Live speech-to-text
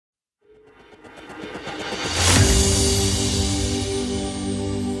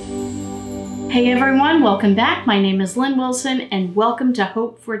Hey everyone, welcome back. My name is Lynn Wilson and welcome to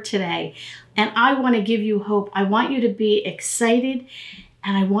Hope for Today. And I want to give you hope. I want you to be excited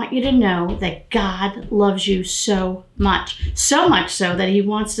and I want you to know that God loves you so much so that He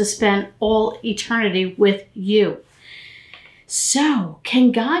wants to spend all eternity with you. So,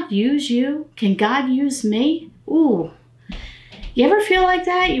 can God use you? Can God use me? Ooh, you ever feel like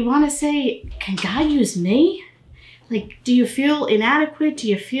that? You want to say, can God use me? Like, do you feel inadequate? Do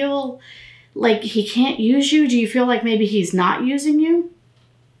you feel like He can't use you? Do you feel like maybe He's not using you?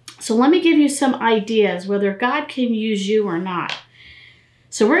 So let me give you some ideas whether God can use you or not.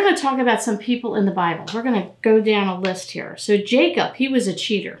 So we're going to talk about some people in the Bible. We're going to go down a list here. So Jacob, he was a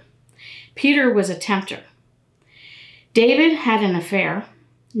cheater. Peter was a tempter. David had an affair.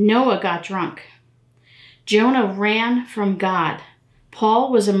 Noah got drunk. Jonah ran from God.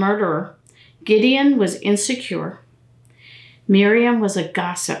 Paul was a murderer. Gideon was insecure. Miriam was a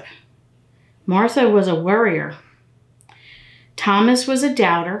gossip. Martha was a worrier. Thomas was a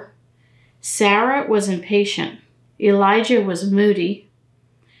doubter. Sarah was impatient. Elijah was moody.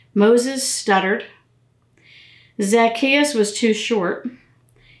 Moses stuttered. Zacchaeus was too short.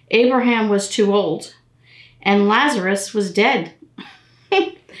 Abraham was too old. And Lazarus was dead.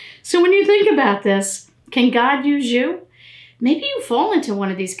 So when you think about this, can God use you? Maybe you fall into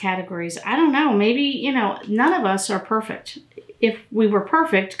one of these categories. I don't know. Maybe, none of us are perfect. If we were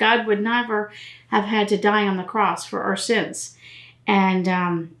perfect, God would never have had to die on the cross for our sins. And,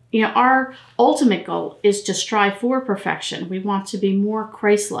 our ultimate goal is to strive for perfection. We want to be more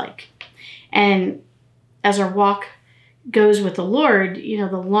Christ-like. And as our walk goes with the Lord, the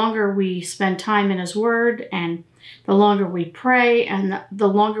longer we spend time in His Word and the longer we pray and the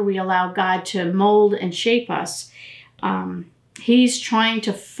longer we allow God to mold and shape us, He's trying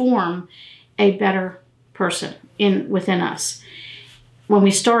to form a better person within us. When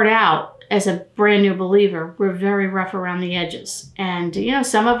we start out as a brand new believer, we're very rough around the edges. And,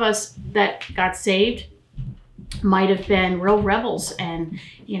 some of us that got saved might have been real rebels and,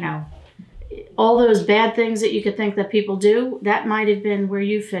 all those bad things that you could think that people do, that might have been where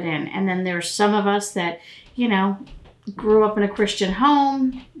you fit in. And then there's some of us that, grew up in a Christian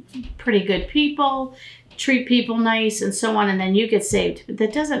home, pretty good people, treat people nice and so on, and then you get saved. But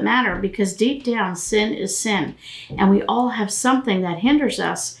that doesn't matter because deep down, sin is sin. And we all have something that hinders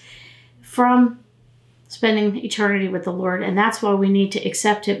us from spending eternity with the Lord. And that's why we need to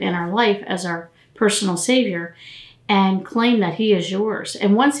accept Him in our life as our personal Savior and claim that He is yours.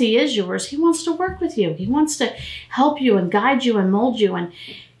 And once He is yours, He wants to work with you. He wants to help you and guide you and mold you. And,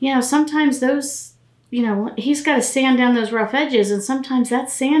 sometimes those, He's got to sand down those rough edges. And sometimes that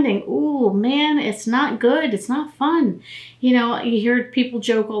sanding, ooh, man, it's not good. It's not fun. You hear people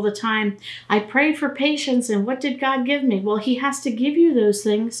joke all the time, I prayed for patience and what did God give me? Well, He has to give you those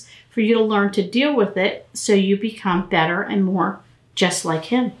things for you to learn to deal with it so you become better and more just like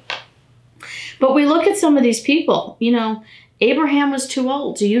Him. But we look at some of these people, Abraham was too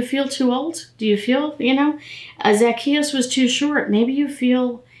old. Do you feel too old? Do you feel, Zacchaeus was too short. Maybe you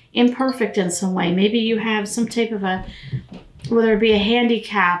feel imperfect in some way. Maybe you have some type of whether it be a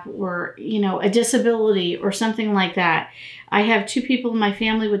handicap or, a disability or something like that. I have two people in my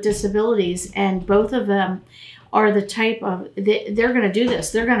family with disabilities and both of them are the type of, they're going to do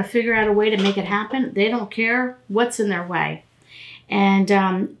this. They're going to figure out a way to make it happen. They don't care what's in their way.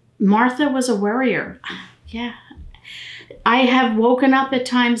 And Martha was a worrier. Yeah. I have woken up at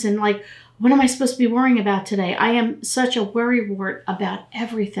times and like, what am I supposed to be worrying about today? I am such a worrywart about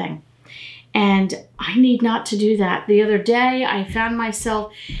everything. And I need not to do that. The other day, I found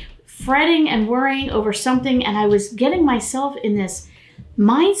myself fretting and worrying over something, and I was getting myself in this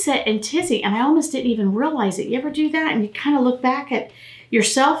mindset and tizzy, and I almost didn't even realize it. You ever do that? And you kind of look back at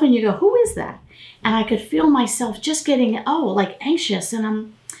yourself and you go, who is that? And I could feel myself just getting, anxious, and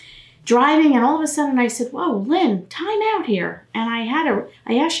I'm driving, and all of a sudden I said, whoa, Lynn, time out here. And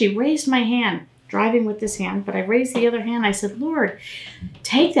I actually raised my hand, driving with this hand, but I raised the other hand. I said, Lord,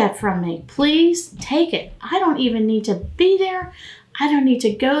 take that from me. Please take it. I don't even need to be there. I don't need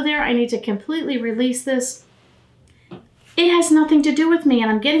to go there. I need to completely release this. It has nothing to do with me, and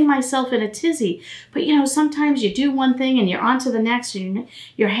I'm getting myself in a tizzy. But, sometimes you do one thing and you're on to the next, and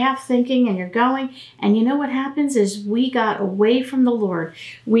you're half thinking and you're going. And you know what happens is we got away from the Lord.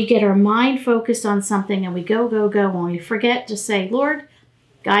 We get our mind focused on something and we go, and we forget to say, Lord,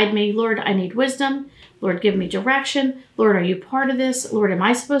 guide me. Lord, I need wisdom. Lord, give me direction. Lord, are you part of this? Lord, am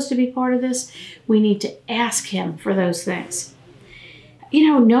I supposed to be part of this? We need to ask Him for those things.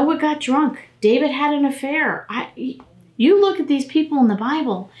 Noah got drunk. David had an affair. You look at these people in the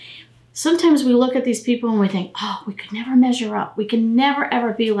Bible, sometimes we look at these people and we think, oh, we could never measure up. We can never,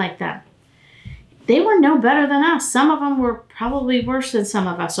 ever be like them. They were no better than us. Some of them were probably worse than some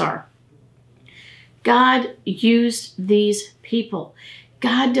of us are. God used these people.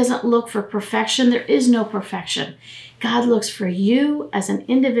 God doesn't look for perfection. There is no perfection. God looks for you as an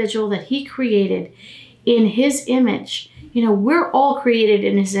individual that he created in his image. You know, we're all created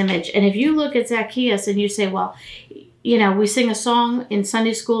in his image. And if you look at Zacchaeus and you say, well, you know, we sing a song in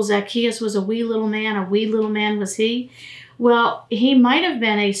Sunday school, Zacchaeus was a wee little man was he. Well, he might have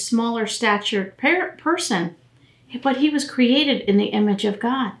been a smaller statured person, but he was created in the image of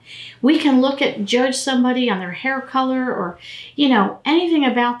God. We can judge somebody on their hair color or, you know, anything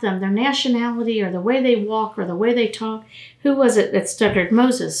about them, their nationality or the way they walk or the way they talk. Who was it that stuttered?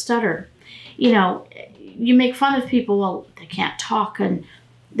 Moses stuttered. You know, you make fun of people, well, they can't talk and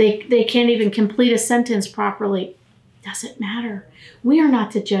they can't even complete a sentence properly. Doesn't matter. We are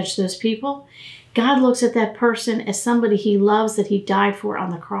not to judge those people. God looks at that person as somebody he loves that he died for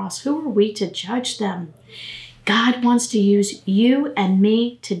on the cross. Who are we to judge them? God wants to use you and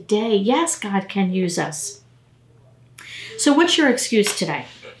me today. Yes, God can use us. So what's your excuse today?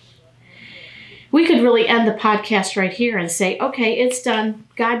 We could really end the podcast right here and say, okay, it's done.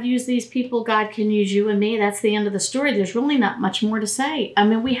 God used these people. God can use you and me. That's the end of the story. There's really not much more to say. I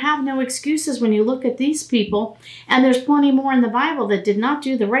mean, we have no excuses when you look at these people, and there's plenty more in the Bible that did not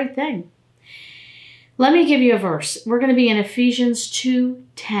do the right thing. Let me give you a verse. We're going to be in Ephesians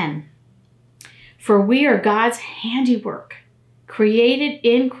 2:10. For we are God's handiwork, created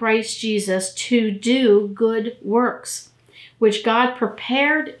in Christ Jesus to do good works, which God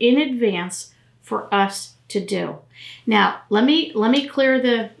prepared in advance for us to do. Now, let me clear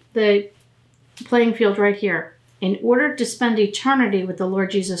the playing field right here. In order to spend eternity with the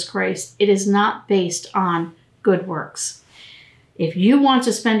Lord Jesus Christ, it is not based on good works. If you want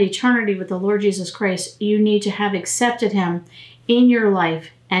to spend eternity with the Lord Jesus Christ, you need to have accepted him in your life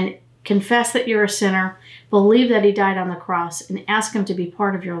and confess that you're a sinner, believe that he died on the cross, and ask him to be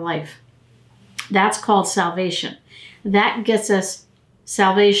part of your life. That's called salvation. That gets us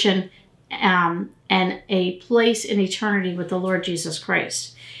salvation and a place in eternity with the Lord Jesus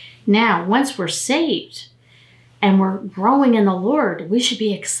Christ. Now, once we're saved and we're growing in the Lord, we should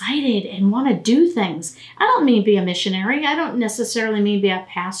be excited and want to do things. I don't mean be a missionary. I don't necessarily mean be a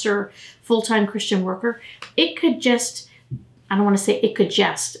pastor, full-time Christian worker. It could just, I don't want to say it could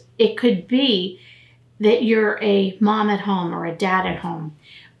just, it could be that you're a mom at home or a dad at home,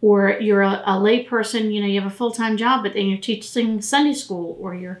 or you're a lay person, you know, you have a full-time job, but then you're teaching Sunday school,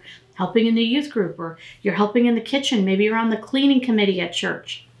 or you're helping in the youth group, or you're helping in the kitchen. Maybe you're on the cleaning committee at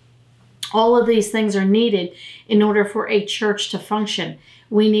church. All of these things are needed in order for a church to function.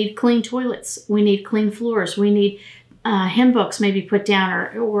 We need clean toilets. We need clean floors. We need hymn books maybe put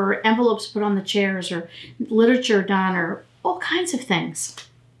down, or envelopes put on the chairs, or literature done, or all kinds of things.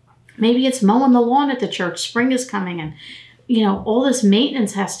 Maybe it's mowing the lawn at the church. Spring is coming, and you know, all this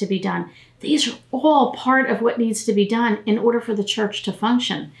maintenance has to be done. These are all part of what needs to be done in order for the church to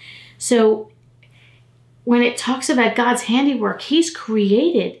function. So when it talks about God's handiwork, he's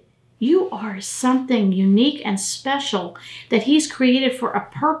created. You are something unique and special that he's created for a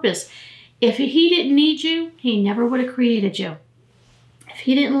purpose. If he didn't need you, he never would have created you. If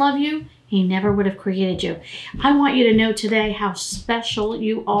he didn't love you, he never would have created you. I want you to know today how special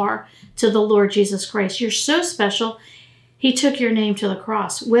you are to the Lord Jesus Christ. You're so special. He took your name to the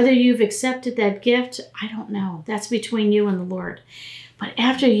cross. Whether you've accepted that gift, I don't know. That's between you and the Lord. But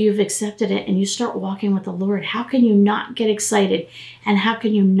after you've accepted it and you start walking with the Lord, how can you not get excited? And how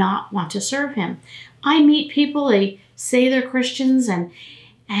can you not want to serve him? I meet people, they say they're Christians,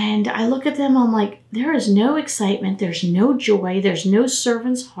 and I look at them, I'm like, there is no excitement, there's no joy, there's no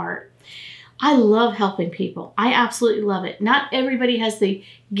servant's heart. I love helping people. I absolutely love it. Not everybody has the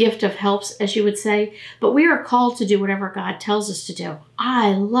gift of helps, as you would say, but we are called to do whatever God tells us to do.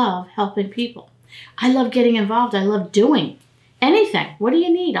 I love helping people. I love getting involved. I love doing anything. What do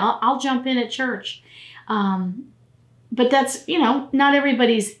you need? I'll jump in at church. But that's, you know, not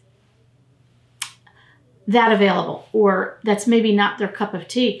everybody's that available, or that's maybe not their cup of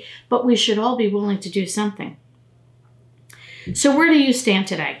tea, but we should all be willing to do something. So where do you stand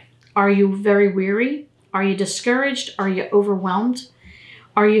today? Are you very weary? Are you discouraged? Are you overwhelmed?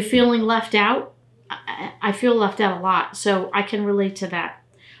 Are you feeling left out? I feel left out a lot, so I can relate to that.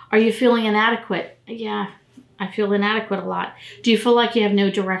 Are you feeling inadequate? Yeah, I feel inadequate a lot. Do you feel like you have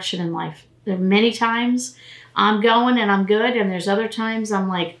no direction in life? There are many times I'm going and I'm good, and there's other times I'm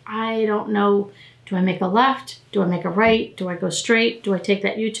like, I don't know. Do I make a left? Do I make a right? Do I go straight? Do I take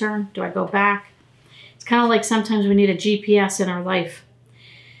that U-turn? Do I go back? It's kind of like sometimes we need a GPS in our life.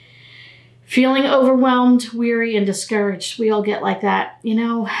 Feeling overwhelmed, weary, and discouraged. We all get like that. You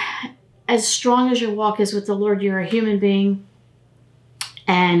know, as strong as your walk is with the Lord, you're a human being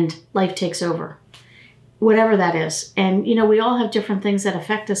and life takes over, whatever that is. And, we all have different things that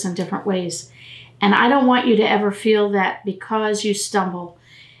affect us in different ways. And I don't want you to ever feel that because you stumble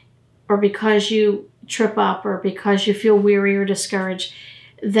or because you trip up or because you feel weary or discouraged,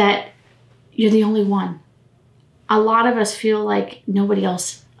 that you're the only one. A lot of us feel like nobody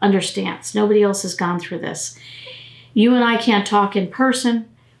else understands. Nobody else has gone through this. You and I can't talk in person,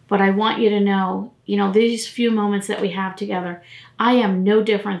 but I want you to know, these few moments that we have together, I am no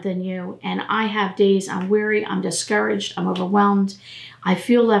different than you. And I have days I'm weary, I'm discouraged, I'm overwhelmed. I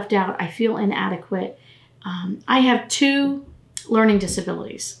feel left out. I feel inadequate. I have 2 learning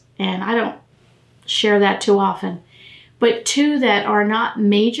disabilities, and I don't share that too often, but 2 that are not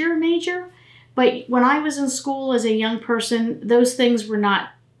major. But when I was in school as a young person, those things were not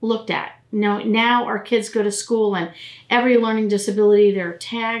looked at. Now our kids go to school and every learning disability, they're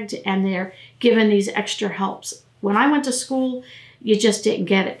tagged and they're given these extra helps. When I went to school, you just didn't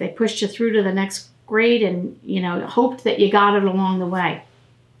get it. They pushed you through to the next grade and, hoped that you got it along the way.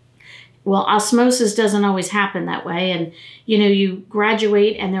 Well, osmosis doesn't always happen that way. And, you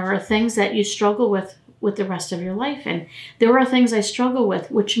graduate and there are things that you struggle with the rest of your life. And there are things I struggle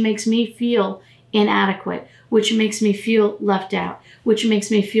with, which makes me feel inadequate, which makes me feel left out, which makes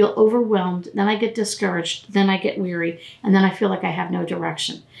me feel overwhelmed. Then I get discouraged, then I get weary, and then I feel like I have no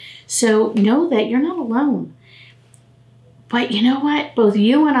direction. So know that you're not alone. But you know what? Both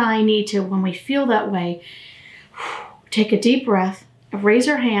you and I need to, when we feel that way, take a deep breath, raise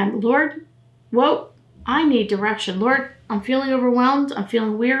our hand. Lord, whoa, I need direction. Lord, I'm feeling overwhelmed. I'm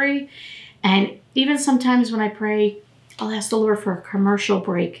feeling weary. And even sometimes when I pray, I'll ask the Lord for a commercial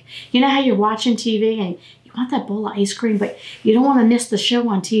break. You know how you're watching TV and you want that bowl of ice cream, but you don't want to miss the show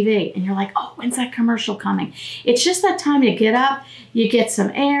on TV. And you're like, oh, when's that commercial coming? It's just that time to get up, you get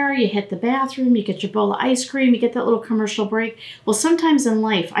some air, you hit the bathroom, you get your bowl of ice cream, you get that little commercial break. Well, sometimes in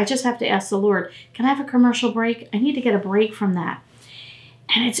life, I just have to ask the Lord, can I have a commercial break? I need to get a break from that.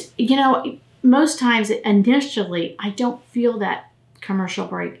 And it's, most times initially, I don't feel that commercial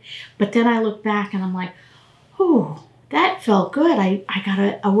break. But then I look back and I'm like, oh, that felt good. I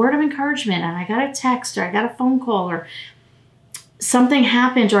got a word of encouragement and I got a text or I got a phone call or something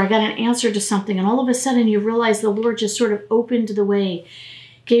happened or I got an answer to something. And all of a sudden you realize the Lord just sort of opened the way,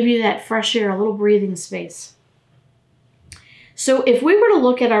 gave you that fresh air, a little breathing space. So if we were to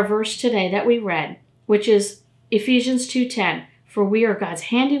look at our verse today that we read, which is Ephesians 2:10, for we are God's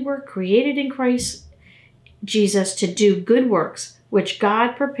handiwork created in Christ Jesus to do good works, which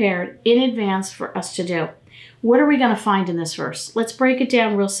God prepared in advance for us to do. What are we going to find in this verse? Let's break it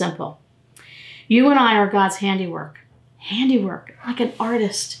down real simple. You and I are God's handiwork. Handiwork, like an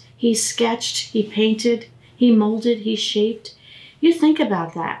artist. He sketched, he painted, he molded, he shaped. You think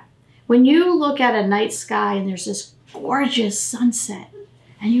about that. When you look at a night sky and there's this gorgeous sunset,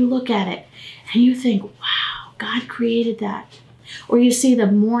 and you look at it and you think, wow, God created that. Or you see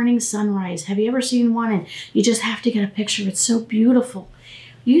the morning sunrise. Have you ever seen one and you just have to get a picture? It's so beautiful.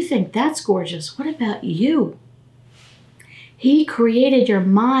 You think that's gorgeous. What about you? He created your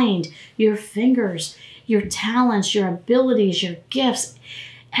mind, your fingers, your talents, your abilities, your gifts,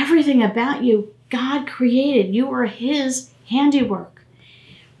 everything about you. God created. You are His handiwork.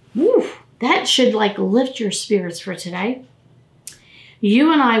 Woo, that should lift your spirits for today.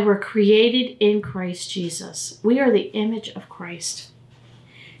 You and I were created in Christ Jesus. We are the image of Christ.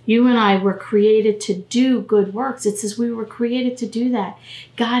 You and I were created to do good works. It says we were created to do that.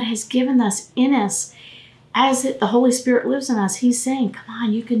 God has given us in us, as the Holy Spirit lives in us, He's saying, come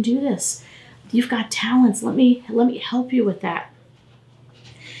on, you can do this. You've got talents. Let me help you with that.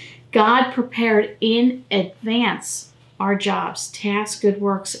 God prepared in advance our jobs, tasks, good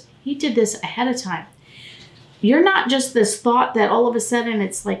works. He did this ahead of time. You're not just this thought that all of a sudden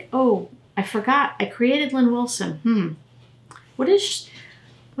it's like, oh, I forgot. I created Lynn Wilson. What is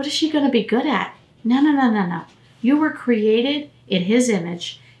she going to be good at? No. You were created in His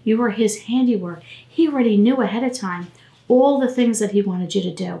image. You were His handiwork. He already knew ahead of time all the things that He wanted you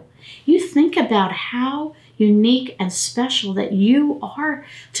to do. You think about how unique and special that you are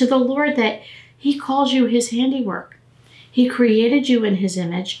to the Lord, that He calls you His handiwork. He created you in His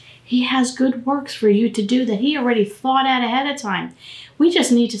image. He has good works for you to do that He already thought out ahead of time. We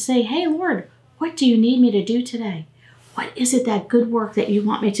just need to say, hey, Lord, what do you need me to do today? What is it, that good work that you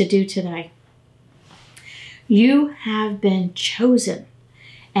want me to do today? You have been chosen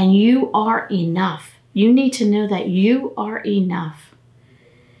and you are enough. You need to know that you are enough.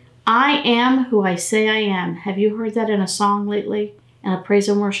 I am who I say I am. Have you heard that in a song lately? In a praise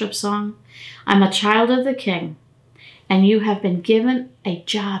and worship song? I'm a child of the King. and you have been given a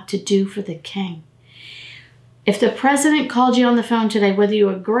job to do for the king. If the president called you on the phone today, whether you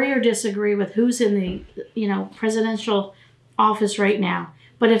agree or disagree with who's in the, presidential office right now,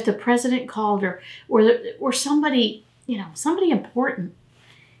 but if the president called or somebody, somebody important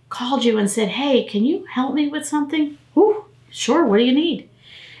called you and said, hey, can you help me with something? Ooh, sure, what do you need?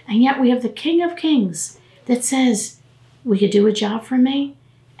 And yet we have the King of Kings that says, will you do a job for me?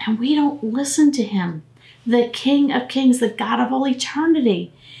 And we don't listen to him. The King of Kings, the God of all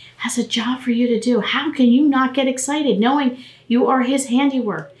eternity, has a job for you to do. How can you not get excited knowing you are his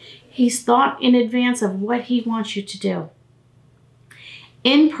handiwork? He's thought in advance of what he wants you to do.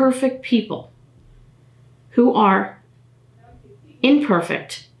 Imperfect people who are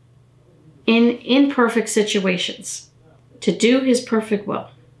imperfect in imperfect situations to do his perfect will.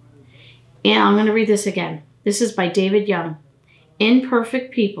 And I'm going to read this again. This is by David Young.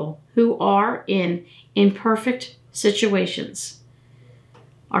 Imperfect people who are in imperfect situations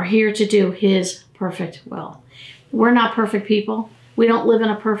are here to do his perfect will. We're not perfect people. We don't live in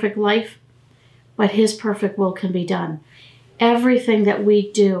a perfect life, but his perfect will can be done. Everything that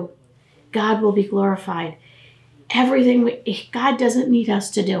we do, God will be glorified. God doesn't need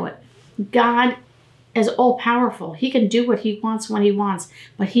us to do it. God is all-powerful. He can do what he wants when he wants,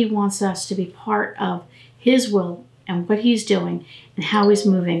 but he wants us to be part of his will and what he's doing and how he's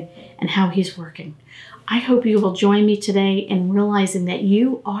moving and how he's working. I hope you will join me today in realizing that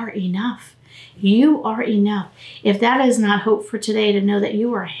you are enough. You are enough. If that is not hope for today, to know that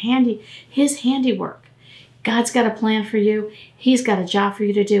you are his handiwork. God's got a plan for you. He's got a job for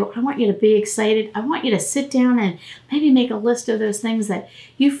you to do. I want you to be excited. I want you to sit down and maybe make a list of those things that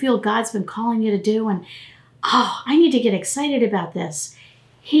you feel God's been calling you to do. And, I need to get excited about this.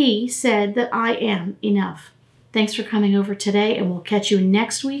 He said that I am enough. Thanks for coming over today, and we'll catch you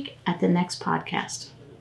next week at the next podcast.